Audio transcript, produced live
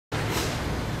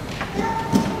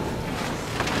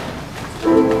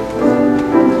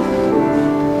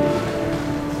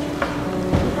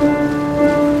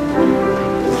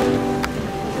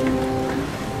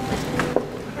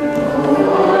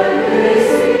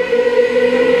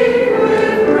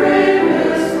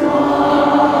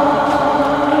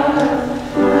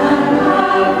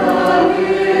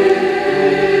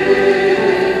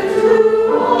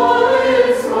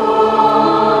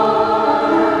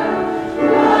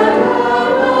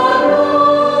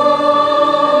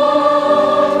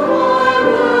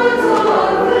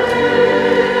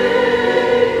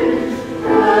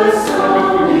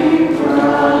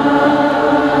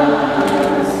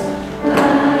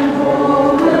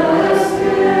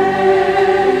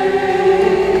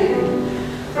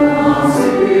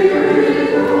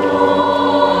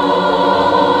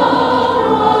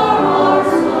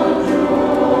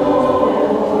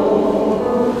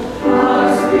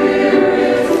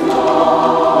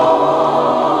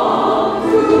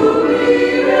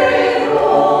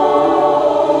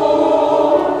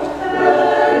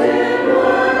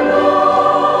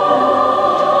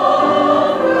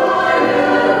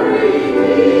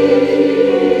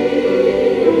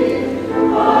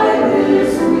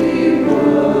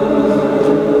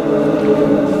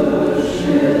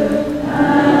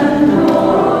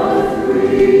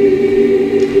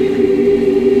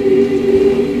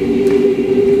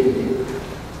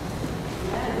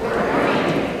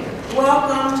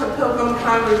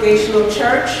Congregational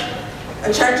Church,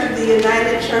 a church of the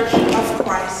United Church of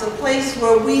Christ, a place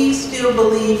where we still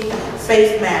believe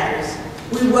faith matters.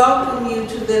 We welcome you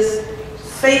to this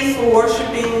faithful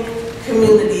worshiping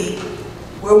community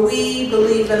where we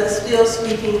believe in a still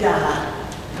speaking God.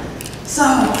 So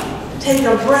take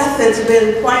a breath, it's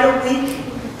been quite a week,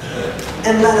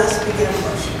 and let us begin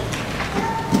worship.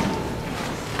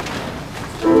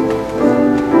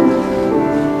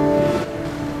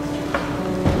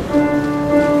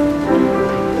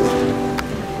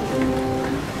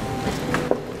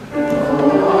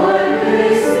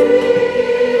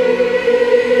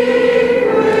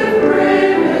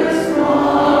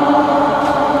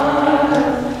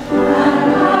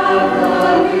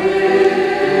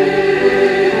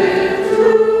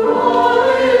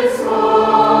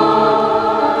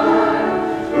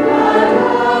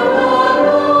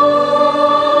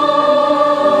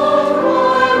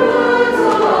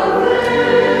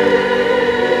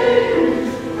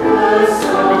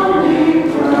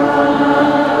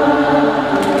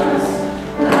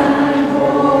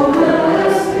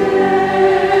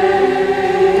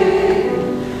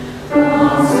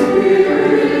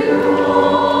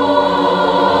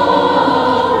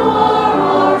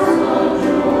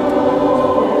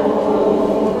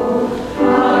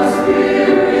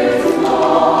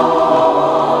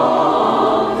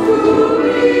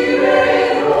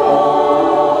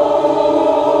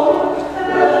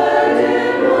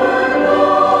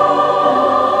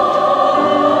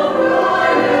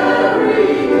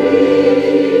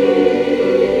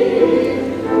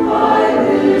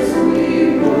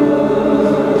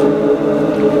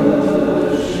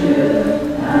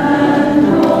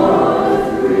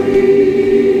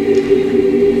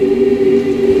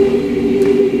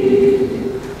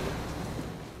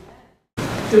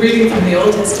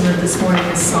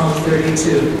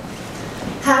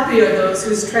 Happy are those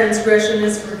whose transgression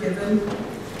is forgiven,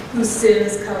 whose sin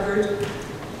is covered.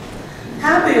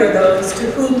 Happy are those to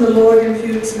whom the Lord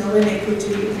imputes no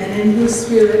iniquity, and in whose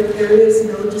spirit there is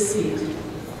no deceit.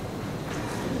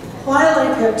 While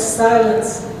I kept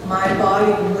silence, my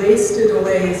body wasted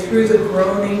away through the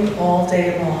groaning all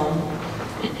day long.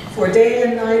 For day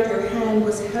and night your hand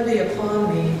was heavy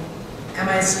upon me, and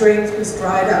my strength was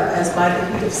dried up as by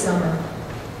the heat of summer.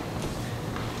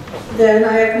 Then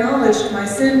I acknowledged my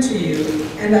sin to you,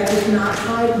 and I did not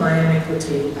hide my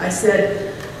iniquity. I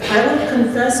said, I will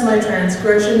confess my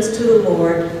transgressions to the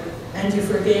Lord, and you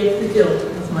forgave the guilt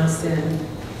of my sin.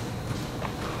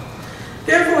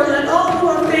 Therefore, let all who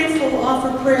are faithful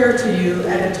offer prayer to you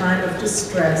at a time of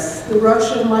distress. The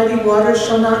rush of mighty waters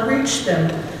shall not reach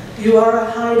them. You are a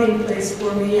hiding place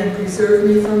for me and preserve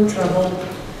me from trouble.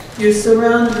 You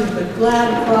surround me with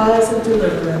glad cries of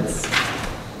deliverance.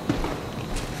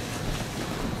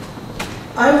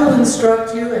 I will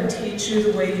instruct you and teach you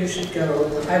the way you should go.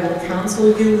 I will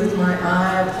counsel you with my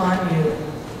eye upon you.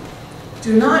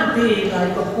 Do not be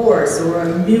like a horse or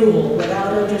a mule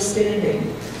without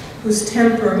understanding, whose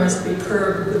temper must be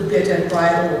curbed with bit and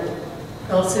bridle,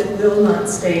 else it will not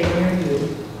stay near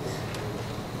you.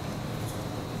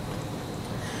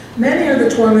 Many are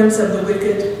the torments of the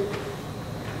wicked,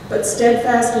 but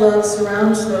steadfast love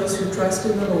surrounds those who trust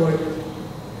in the Lord.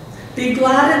 Be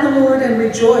glad in the Lord and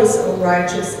rejoice, O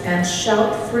righteous, and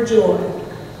shout for joy,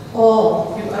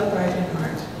 all you upright in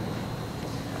heart.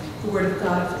 The word of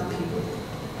God for the people.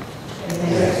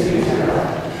 Thanks be to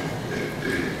God.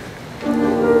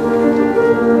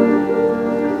 Oh,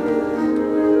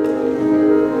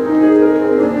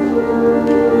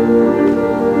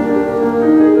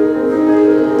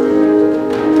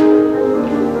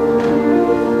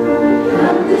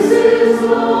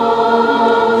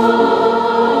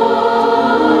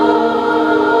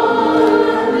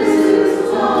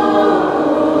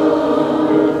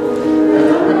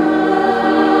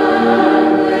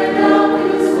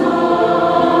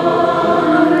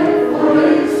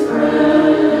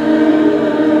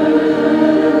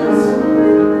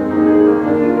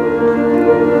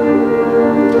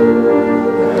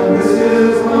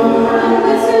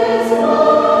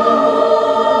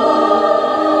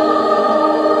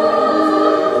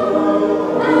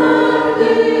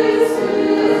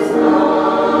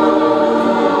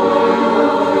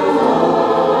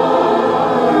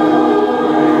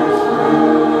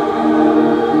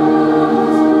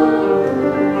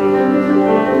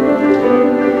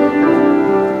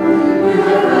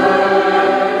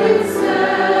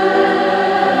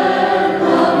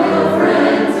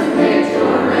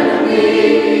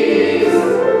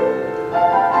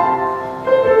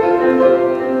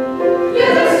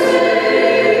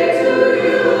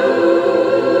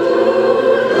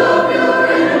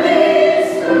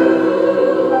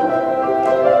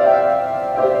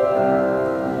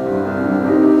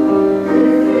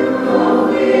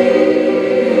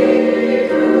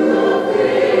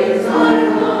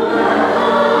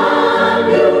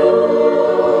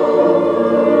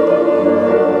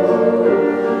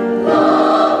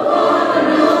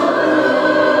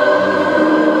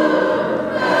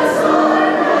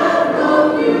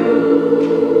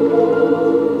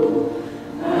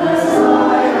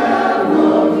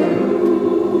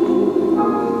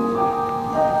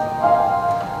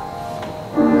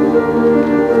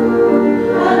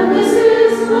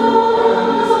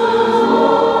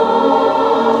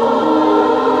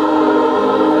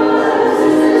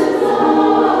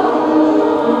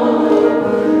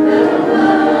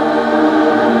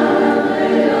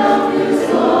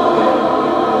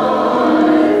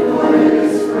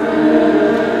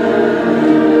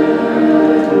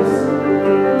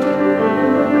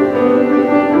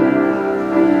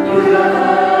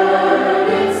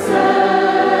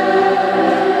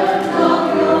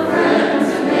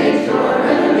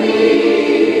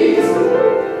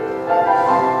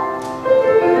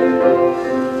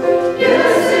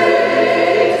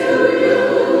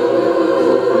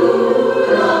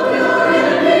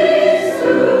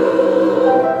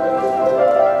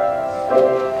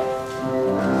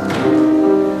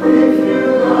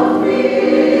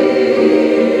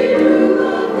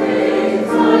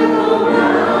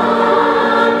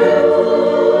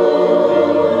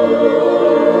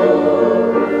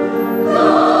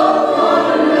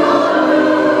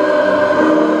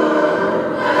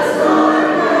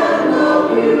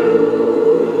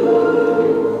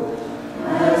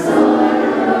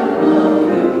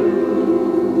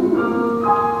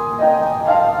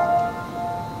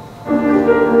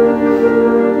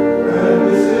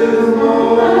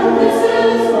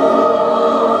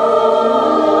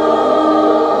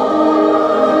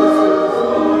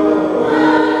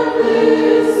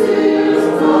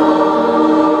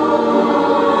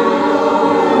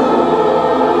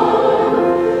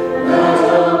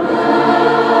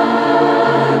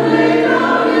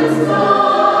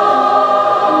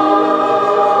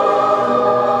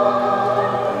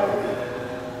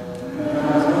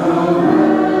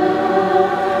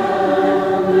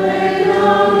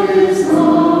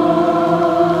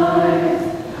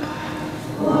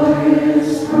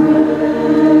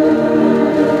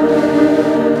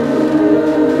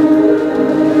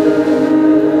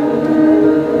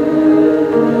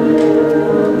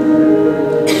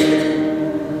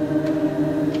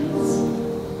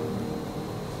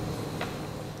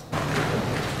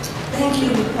 Thank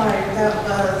you, choir. That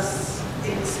was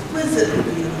exquisitely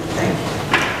beautiful. Thank you.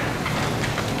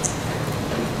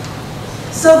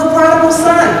 So the prodigal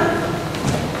son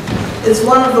is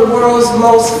one of the world's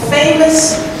most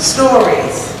famous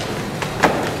stories.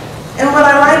 And what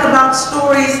I like about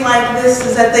stories like this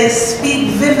is that they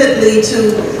speak vividly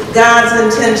to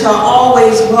God's intent to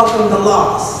always welcome the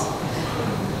lost.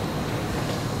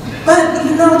 But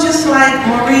you know, just like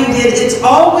Maureen did, it's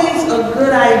always a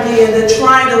good idea to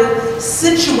try to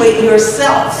situate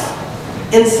yourself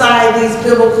inside these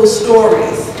biblical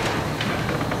stories.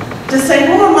 To say,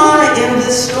 who am I in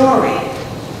this story?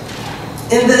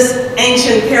 In this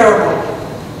ancient parable?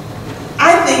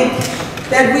 I think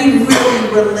that we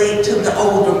really relate to the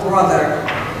older brother.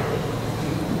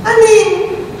 I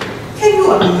mean, can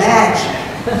you imagine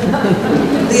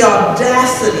the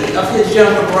audacity of his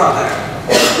younger brother?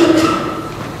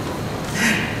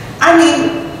 I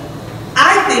mean,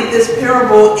 I think this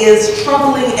parable is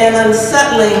troubling and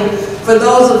unsettling for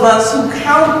those of us who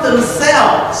count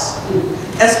themselves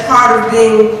as part of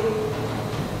being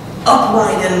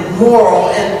upright and moral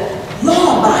and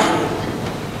law-abiding.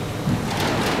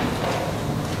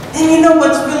 And you know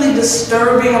what's really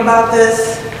disturbing about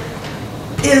this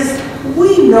is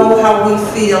we know how we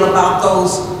feel about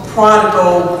those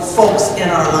prodigal folks in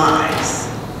our lives.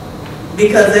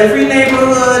 Because every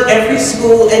neighborhood, every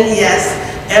school, and yes,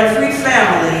 every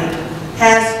family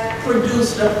has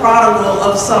produced a prodigal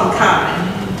of some kind.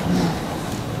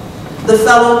 The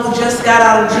fellow who just got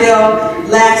out of jail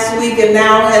last week and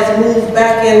now has moved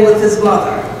back in with his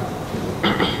mother.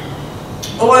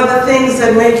 Or the things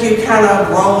that make you kind of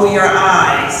roll your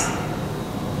eyes.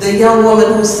 The young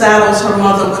woman who saddles her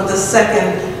mother with the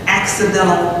second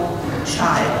accidental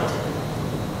child.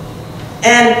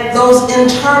 And those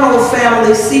internal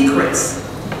family secrets.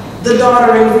 The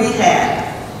daughter in rehab.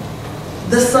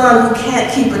 The son who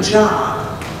can't keep a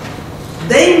job.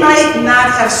 They might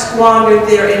not have squandered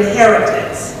their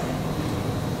inheritance,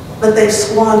 but they've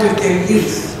squandered their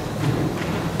youth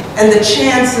and the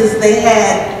chances they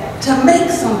had to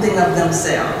make something of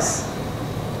themselves.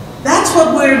 That's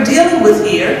what we're dealing with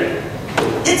here.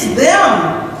 It's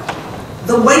them,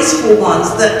 the wasteful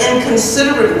ones, the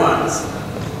inconsiderate ones.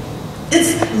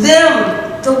 It's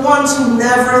them, the ones who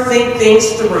never think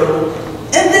things through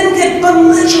and then get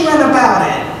belligerent about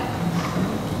it.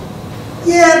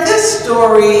 Yeah, this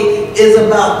story is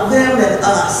about them and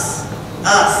us,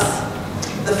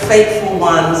 the faithful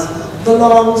ones, the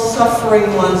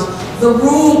long-suffering ones, the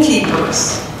rule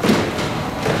keepers.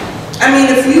 I mean,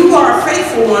 if you are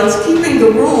faithful ones keeping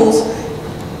the rules,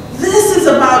 this is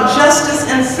about justice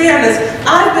and fairness.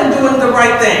 I've been doing the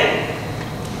right thing.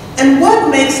 And what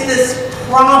makes this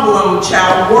problem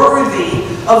child worthy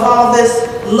of all this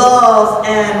love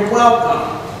and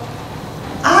welcome?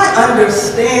 I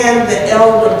understand the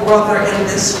elder brother in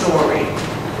this story.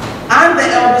 I'm the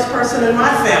eldest person in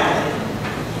my family.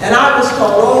 And I was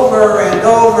told over and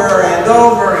over and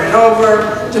over and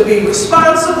over to be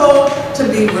responsible,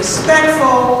 to be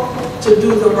respectful, to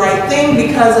do the right thing,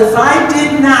 because if I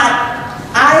did not,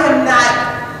 I am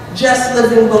not just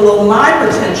living below my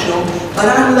potential, but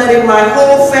I'm letting my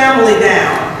whole family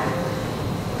down.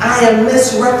 I am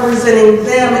misrepresenting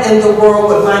them in the world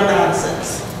with my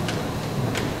nonsense.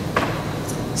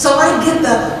 So I get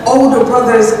the older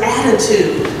brother's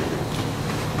attitude.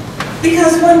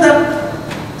 Because when the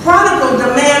prodigal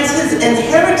demands his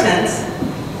inheritance,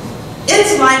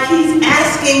 it's like he's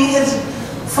asking his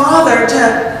father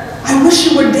to, I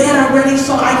wish you were dead already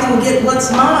so I can get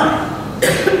what's mine.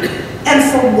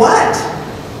 And for what?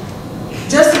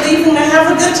 Just leaving to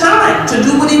have a good time, to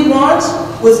do what he wants,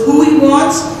 with who he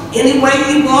wants, any way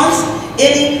he wants,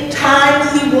 any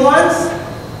time he wants.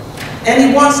 And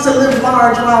he wants to live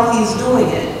large while he's doing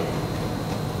it.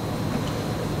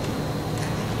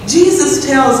 Jesus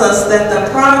tells us that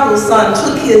the prodigal son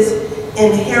took his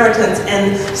inheritance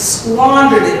and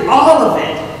squandered it, all of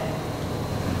it,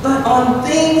 but on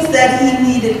things that he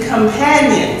needed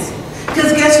companions.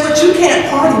 Because guess what? You can't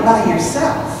party by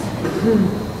yourself.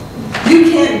 You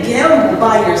can't gamble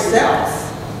by yourself.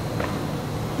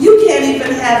 You can't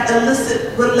even have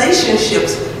illicit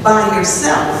relationships by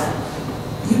yourself.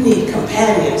 You need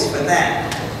companions for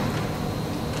that.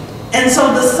 And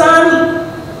so the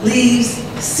son leaves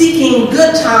seeking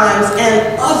good times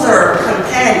and other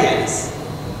companions.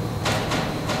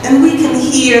 And we can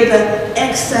hear the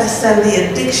excess and the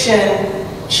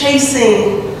addiction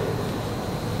chasing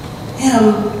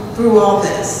him through all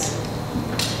this.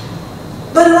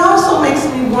 But it also makes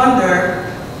me wonder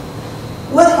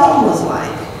what home was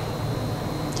like.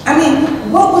 I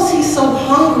mean, what was he so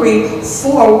hungry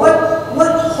for?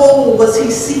 What hole was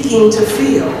he seeking to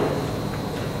fill?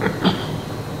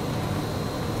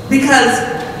 Because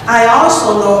I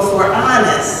also know, if we're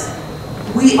honest,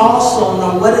 we also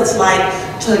know what it's like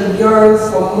to yearn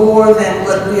for more than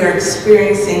what we are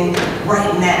experiencing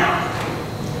right now.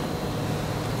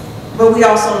 But we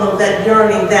also know that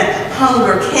yearning, that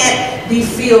hunger can't be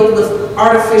filled with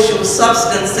artificial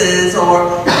substances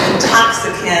or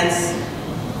intoxicants,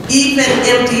 even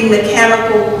empty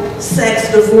mechanical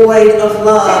sex devoid of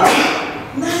love,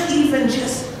 not even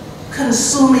just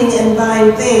consuming and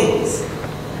buying things.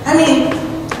 I mean,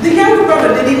 the younger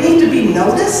brother, did he need to be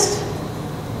noticed?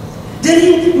 Did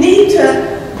he need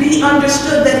to be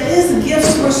understood that his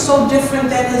gifts were so different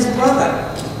than his brother?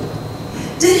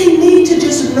 Did he need to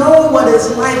just know what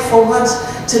it's like for once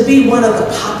to be one of the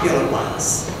popular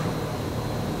ones?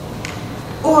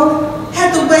 Or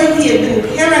had the way he had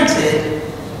been parented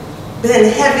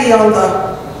been heavy on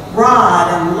the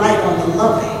rod and light on the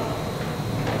loving?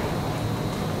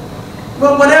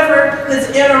 But whatever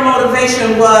his inner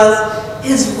motivation was,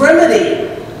 his remedy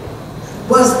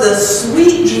was the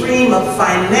sweet dream of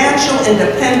financial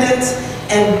independence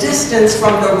and distance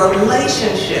from the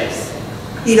relationships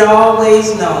he'd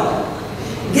always known.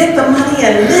 Get the money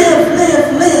and live,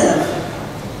 live,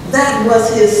 live. That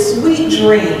was his sweet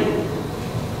dream.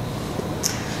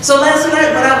 So last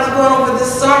night when I was going over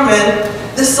this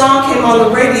sermon, this song came on the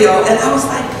radio, and I was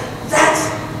like, that's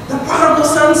the Prodigal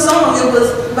Son song. It was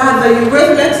by the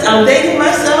Eurythmics. I'm dating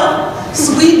myself.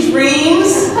 Sweet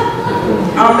dreams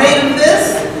are made of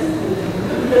this.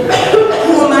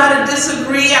 Who am I to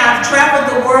disagree? I've traveled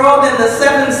the world in the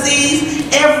 7 seas.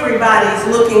 Everybody's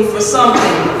looking for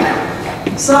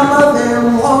something. Some of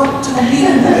them want to be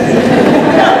me.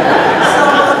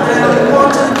 Some of them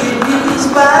want to get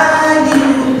used by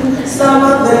you. Some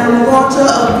of them want to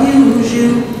abuse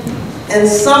you. And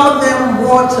some of them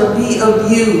want to be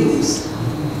abused.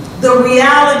 The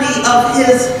reality of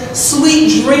his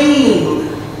sweet dream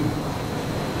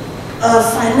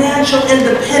of financial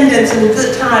independence and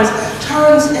good times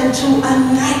turns into a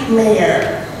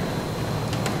nightmare.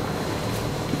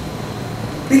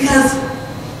 Because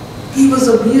he was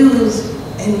abused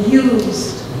and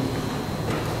used.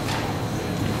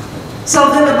 So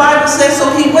then the Bible says, so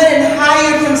he went and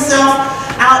hired himself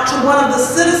out to one of the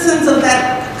citizens of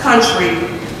that country,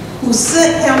 who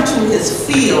sent him to his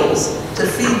fields to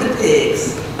feed the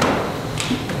pigs.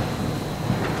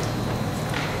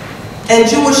 And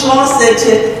Jewish law said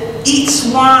to eat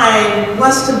swine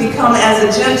was to become as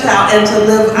a Gentile and to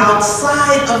live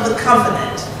outside of the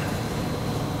covenant.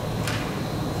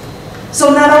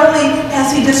 So not only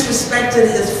has he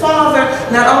disrespected his father,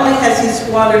 not only has he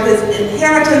squandered his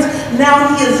inheritance,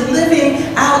 now he is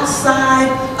living outside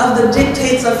of the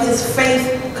dictates of his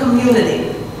faith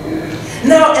community.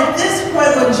 Now, at this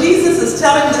point, when Jesus is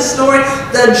telling this story,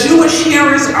 the Jewish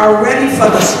hearers are ready for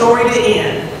the story to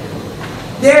end.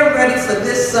 They're ready for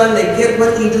this son to get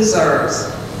what he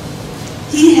deserves.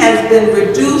 He has been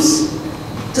reduced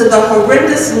to the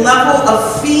horrendous level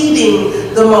of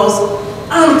feeding the most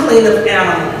unclean of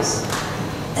animals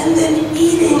and then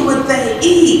eating what they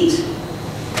eat.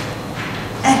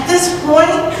 At this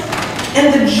point,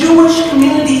 in the Jewish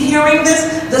community hearing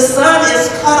this, the son is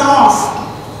cut off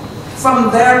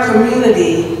from their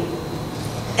community,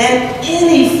 and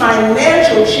any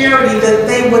financial charity that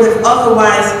they would have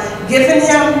otherwise given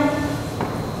him,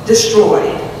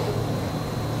 destroyed.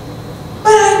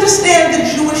 But I understand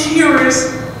the Jewish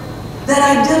hearers that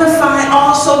identify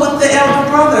also with the elder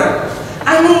brother.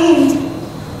 I mean,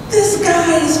 this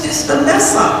guy is just a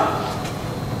mess up.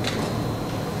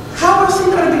 How is he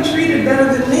going to be treated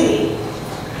better than me?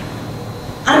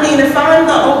 I mean, if I'm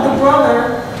the older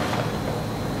brother,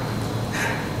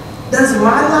 does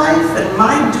my life and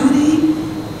my duty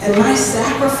and my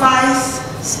sacrifice,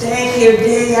 staying here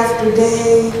day after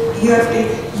day, year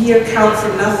after year, count for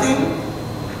nothing?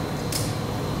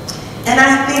 And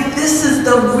I think this is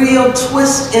the real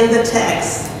twist in the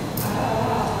text.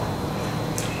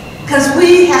 Because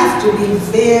we have to be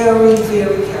very,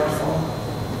 very careful.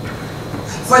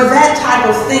 For that type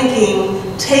of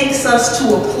thinking takes us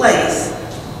to a place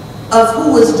of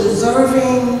who is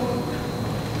deserving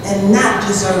and not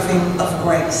deserving of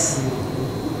grace.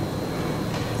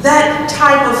 That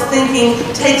type of thinking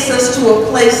takes us to a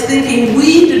place thinking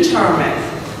we determine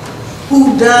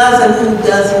who does and who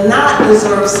does not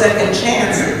deserve second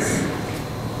chances.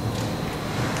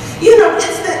 You know,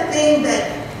 it's that thing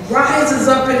that rises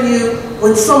up in you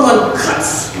when someone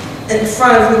cuts in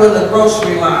front of you in the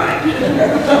grocery line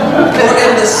or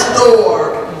in the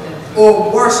store,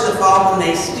 or worst of all, when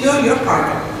they steal your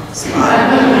parking spot.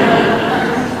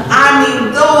 I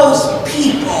mean, those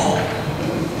people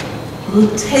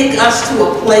take us to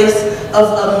a place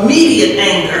of immediate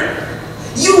anger.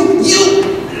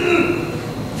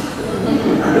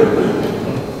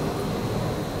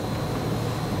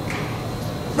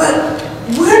 But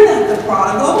we're not the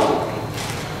prodigal.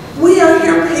 We are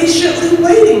here patiently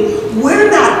waiting. We're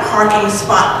not parking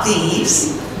spot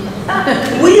thieves.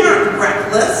 We aren't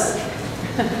reckless.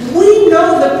 We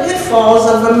know the pitfalls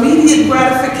of immediate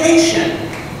gratification.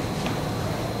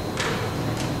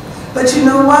 But you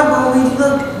know what? When we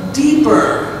look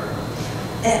deeper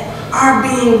at our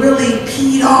being really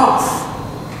peed off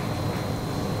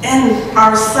and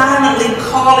are silently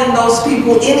calling those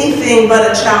people anything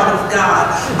but a child of God,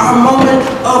 our moment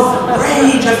of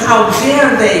rage, of how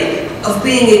dare they, of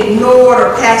being ignored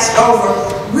or passed over,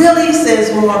 really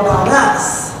says more about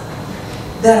us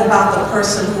than about the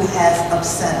person who has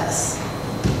upset us.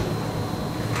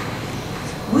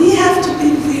 We have to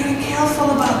be very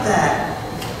careful about that.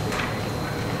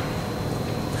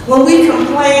 When we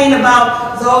complain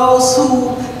about those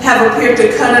who have appeared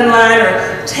to cut in line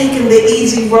or taken the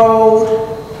easy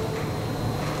road,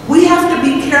 we have to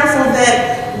be careful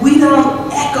that we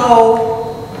don't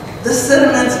echo the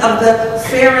sentiments of the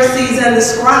Pharisees and the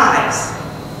scribes.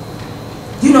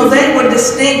 You know, they were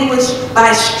distinguished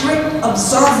by strict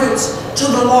observance to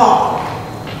the law.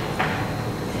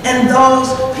 And those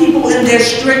people in their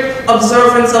strict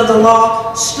observance of the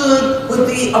law stood with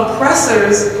the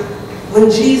oppressors when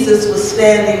Jesus was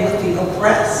standing with the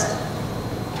oppressed.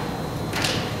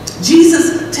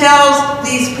 Jesus tells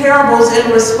these parables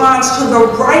in response to the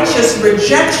righteous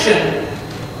rejection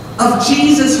of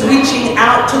Jesus reaching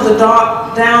out to the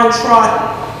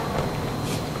downtrodden.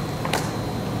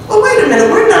 Well, wait a minute,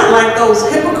 we're not like those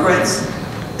hypocrites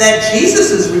that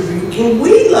Jesus is rebuking.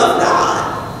 We love God.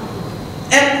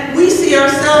 And we see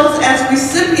ourselves as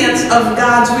recipients of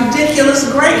God's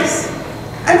ridiculous grace.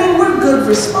 I mean, we're good,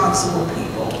 responsible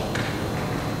people.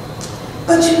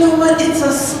 But you know what? It's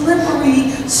a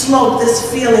slippery slope,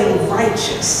 this feeling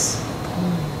righteous.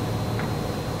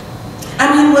 I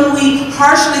mean, when we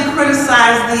harshly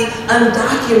criticize the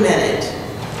undocumented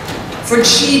for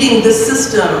cheating the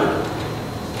system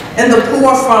and the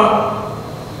poor from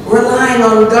relying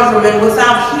on government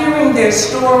without hearing their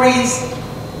stories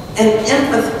and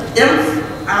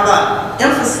empathizing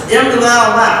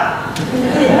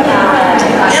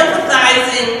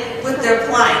with their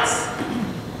plights,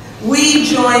 we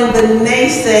join the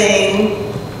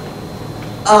naysaying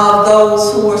of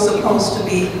those who are supposed to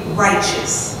be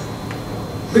righteous,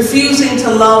 refusing to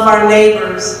love our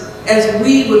neighbors as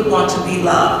we would want to be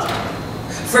loved,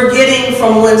 forgetting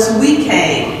from whence we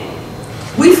came.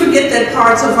 We forget that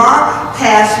parts of our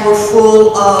past were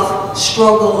full of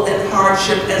struggle and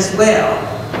hardship as well.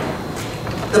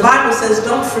 The Bible says,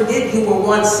 don't forget you were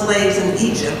once slaves in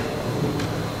Egypt.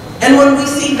 And when we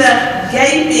see the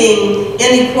gaping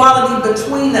inequality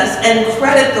between us and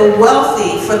credit the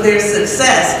wealthy for their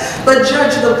success, but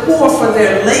judge the poor for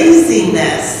their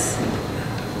laziness,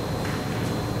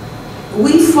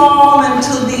 we fall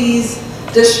into these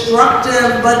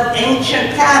destructive but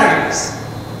ancient patterns.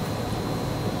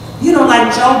 You know,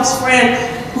 like Job's friend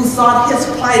who thought his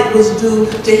plight was due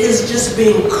to his just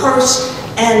being cursed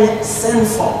and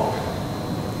sinful.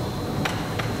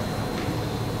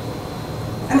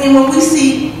 I mean, when we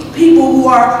see people who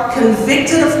are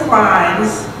convicted of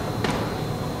crimes,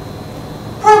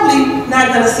 probably not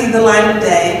going to see the light of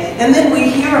day, and then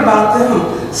we hear about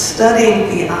them studying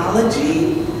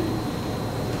theology,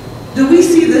 do we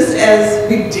see this as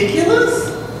ridiculous?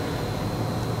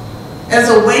 As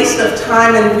a waste of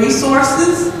time and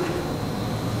resources?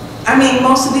 I mean,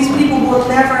 most of these people will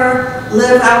never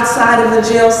live outside of a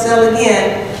jail cell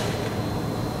again.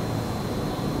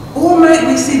 Or might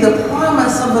we see the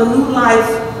promise of a new life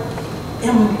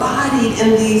embodied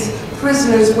in these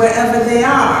prisoners wherever they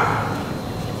are?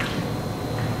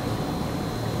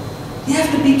 You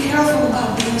have to be careful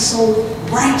about being so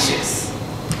righteous,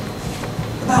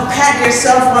 about patting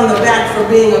yourself on the back for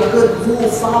being a good rule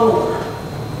follower,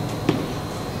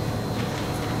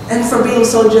 and for being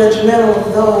so judgmental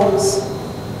of those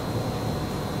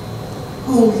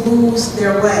who lose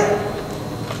their way.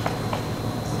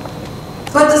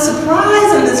 But the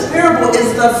surprise in this parable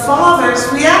is the father's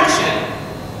reaction.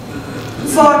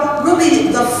 For really,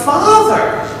 the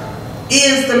father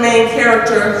is the main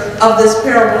character of this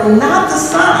parable, not the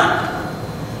son.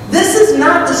 This is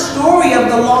not the story of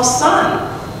the lost son,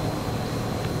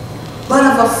 but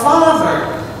of a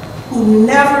father who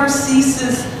never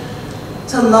ceases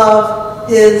to love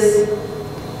his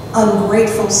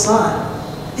ungrateful son,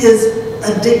 his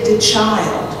addicted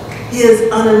child,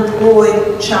 his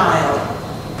unemployed child.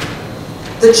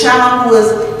 The child who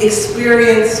has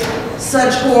experienced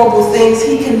such horrible things,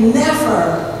 he can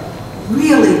never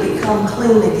really become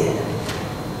clean again.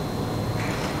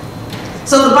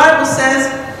 So the Bible says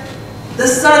the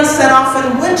son set off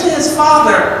and went to his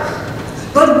father.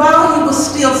 But while he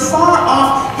was still far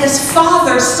off, his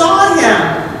father saw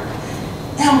him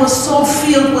and was so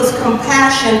filled with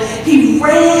compassion, he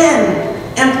ran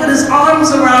and put his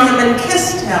arms around him and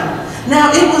kissed him.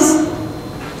 Now it was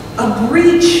a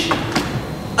breach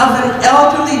of an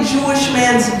elderly Jewish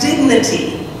man's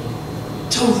dignity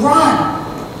to run.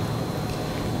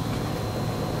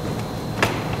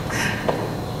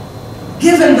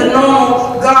 Given the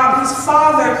normal garb, his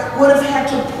father would have had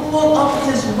to pull up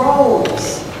his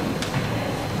robes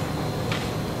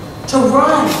to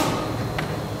run.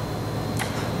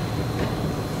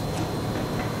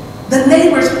 The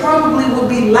neighbors probably would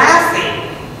be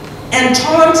laughing and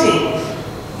taunting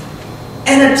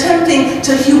and attempting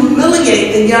to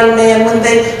humiliate the young man when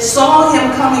they saw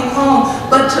him coming home.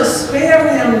 But to spare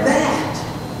him that,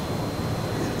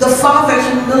 the father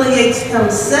humiliates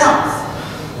himself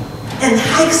and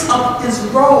hikes up his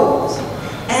robes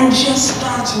and just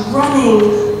starts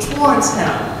running towards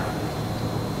him.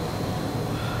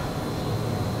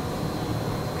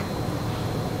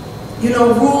 You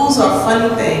know, rules are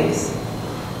funny things.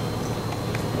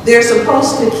 They're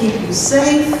supposed to keep you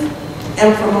safe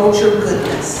and promote your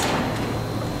goodness.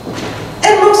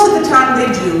 And most of the time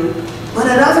they do, but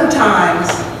at other times,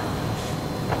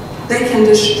 they can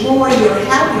destroy your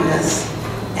happiness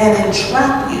and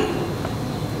entrap you.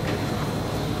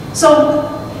 So,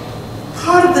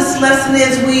 part of this lesson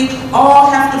is we all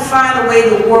have to find a way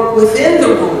to work within the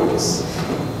rules.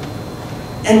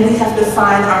 And we have to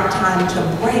find our time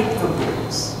to break the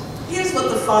rules. Here's what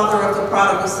the father of the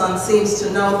prodigal son seems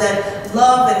to know, that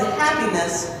love and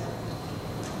happiness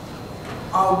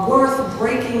are worth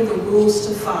breaking the rules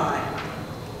to find.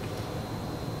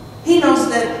 He knows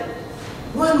that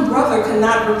one brother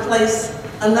cannot replace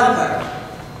another,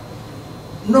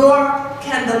 nor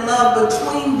can the love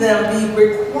between them be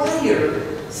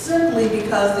required simply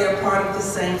because they're part of the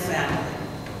same family.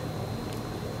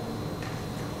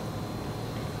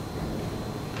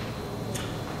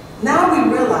 Now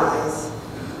we realize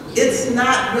it's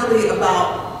not really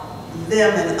about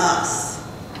them and us.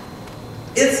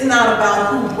 It's not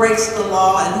about who breaks the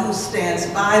law and who stands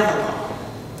by the law.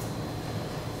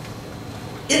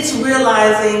 It's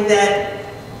realizing that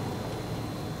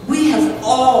we have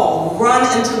all run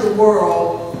into the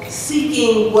world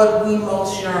seeking what we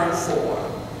most yearn for.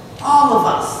 All of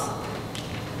us.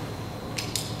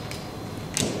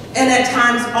 And at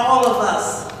times, all of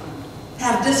us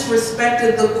have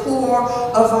disrespected the core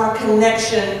of our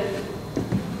connection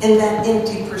in that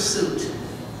empty pursuit.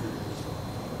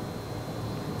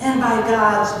 And by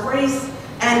God's grace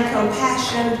and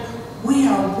compassion, we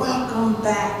are welcomed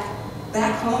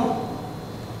back home.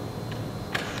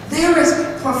 There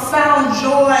is profound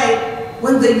joy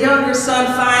when the younger son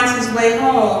finds his way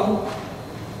home,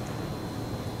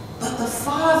 but the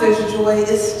father's joy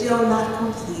is still not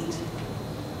complete,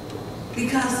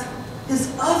 because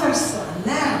his other son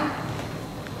now,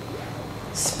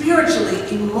 spiritually,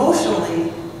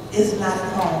 emotionally, is not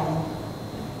at home.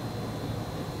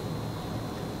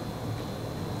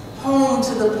 Home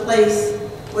to the place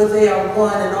where they are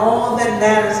one and all that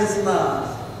matters is love.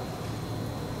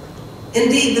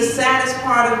 Indeed, the saddest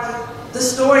part of the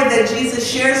story that Jesus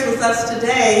shares with us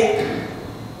today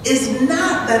is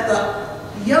not that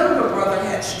the younger brother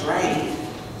had strayed,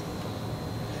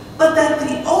 but that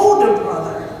the older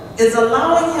brother is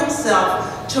allowing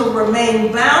himself to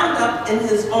remain bound up in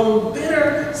his own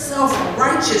bitter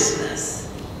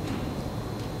self-righteousness,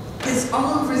 his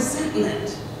own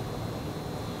resentment.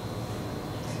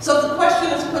 So the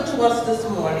question is put to us this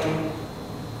morning: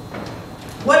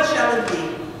 what shall it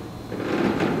be?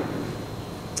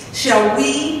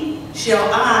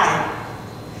 Shall I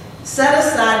set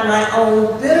aside my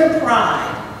own bitter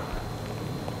pride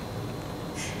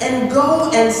and go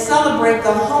and celebrate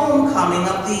the homecoming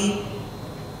of the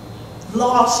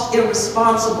lost,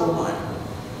 irresponsible one?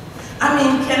 I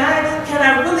mean, can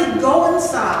I really go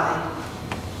inside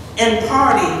and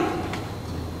party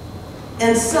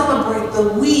and celebrate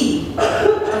the we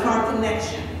of our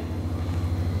connection?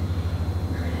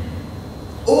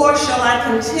 Or shall I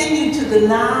continue to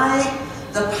deny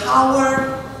the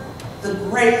power, the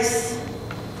grace,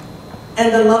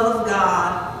 and the love of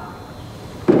God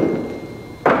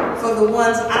for the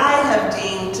ones I have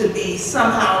deemed to be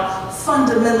somehow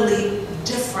fundamentally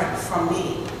different from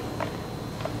me,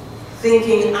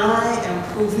 thinking I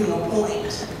am proving a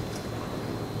point,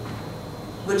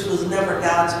 which was never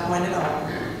God's point at all?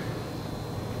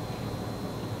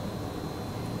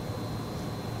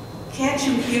 Can't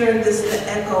you hear in this the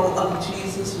echo of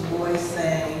Jesus' voice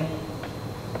saying,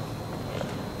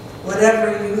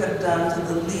 whatever you have done to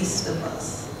the least of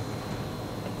us,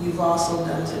 you've also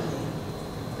done to me.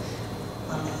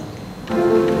 Amen.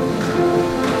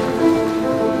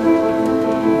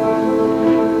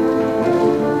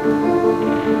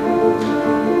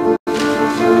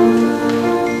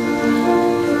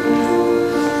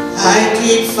 I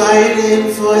keep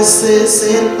fighting voices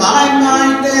in my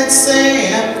mind that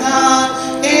say I'm not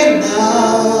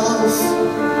enough.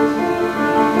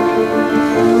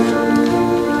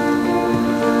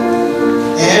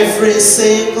 Every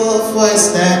single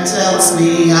voice that tells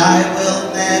me I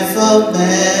will never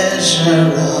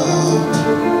measure up.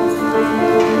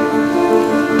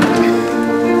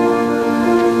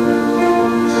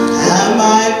 Am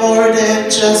I more than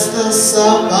just the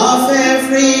sum of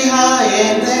every high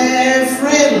and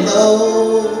every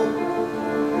low?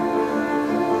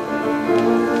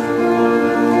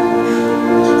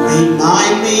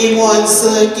 Remind me once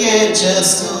again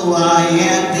just who I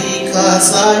am,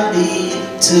 because I need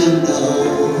to know.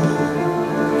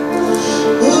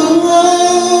 Ooh,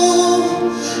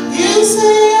 you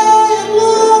say I am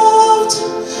loved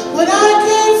when I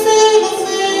can't feel a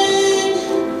thing.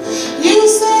 You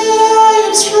say I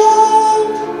am strong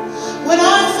when I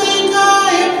think I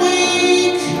am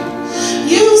weak.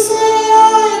 You say I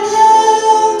am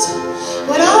held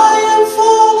when I am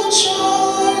falling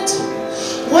short,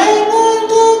 when I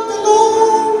don't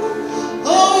belong.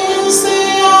 Oh, you say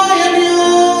I am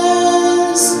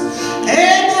yours,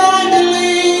 and I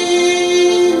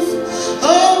believe.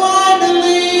 Oh, I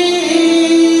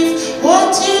believe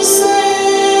what you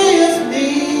say of me.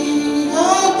 I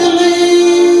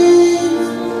believe.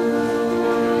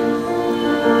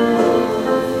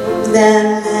 That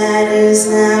matters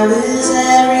now is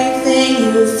everything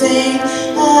you think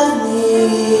of me.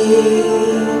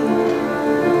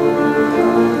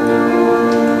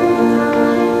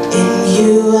 In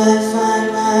you I find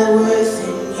my worth,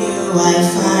 in you I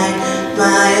find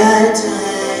my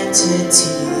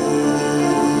identity.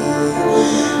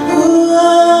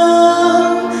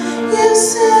 Oh, you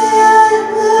say I am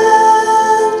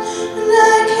loved when I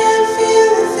can't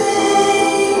feel a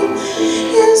thing.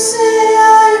 You say I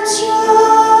am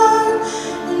strong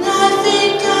when I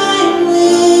think I am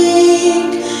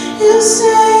weak. You say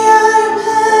I am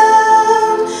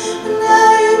held when I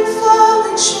am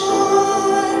falling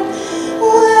short,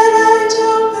 when I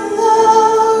don't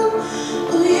belong.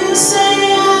 Oh, you say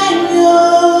I am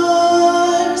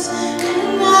yours,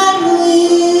 and I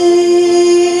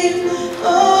believe. Oh,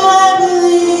 I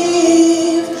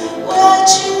believe what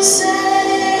you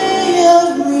say of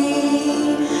me.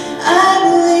 I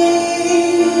believe.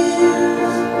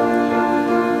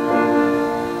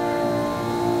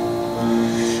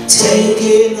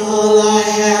 Taking all I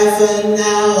have and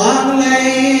now I'm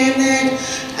laying it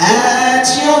at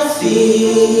your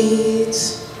feet.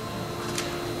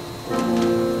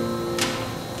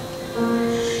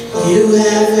 You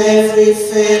have every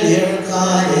failure,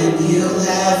 God, and you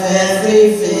have every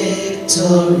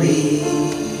victory.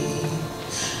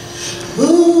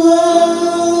 Ooh,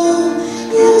 oh,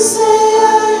 you say I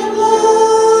am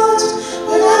loved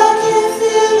when I can't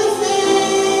feel a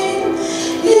thing.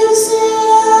 You say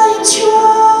I am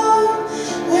strong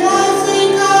when I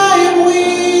think I am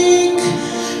weak.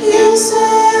 You say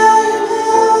I am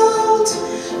held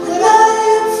when I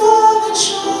am falling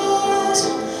short,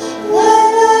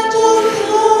 when I don't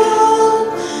belong.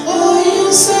 Oh, you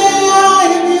say I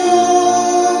am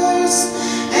yours,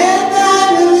 and I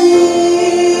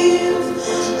believe.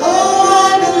 Oh,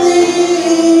 I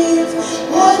believe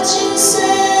what you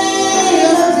say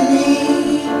of me.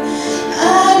 I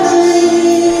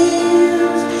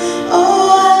believe. Oh,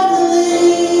 I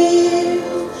believe.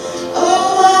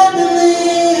 Oh, I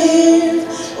believe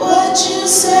what you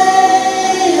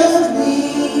say of me.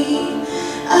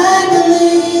 I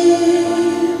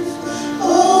believe.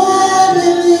 Oh, I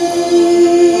believe.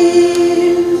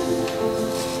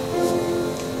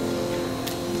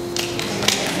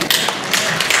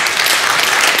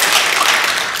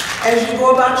 As you go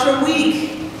about your week,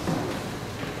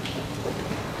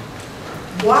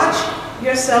 watch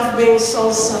yourself being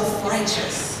so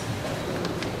self-righteous.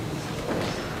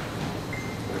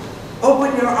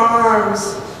 Open your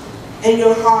arms and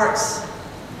your hearts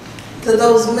to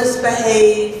those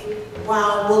misbehaved,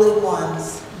 wild, woolly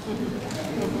ones.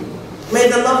 May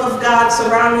the love of God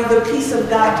surround you, the peace of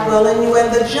God dwell in you,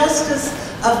 and the justice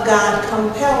of God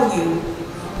compel you.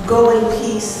 Go in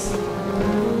peace.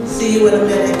 See you in a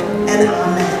minute, and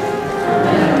amen.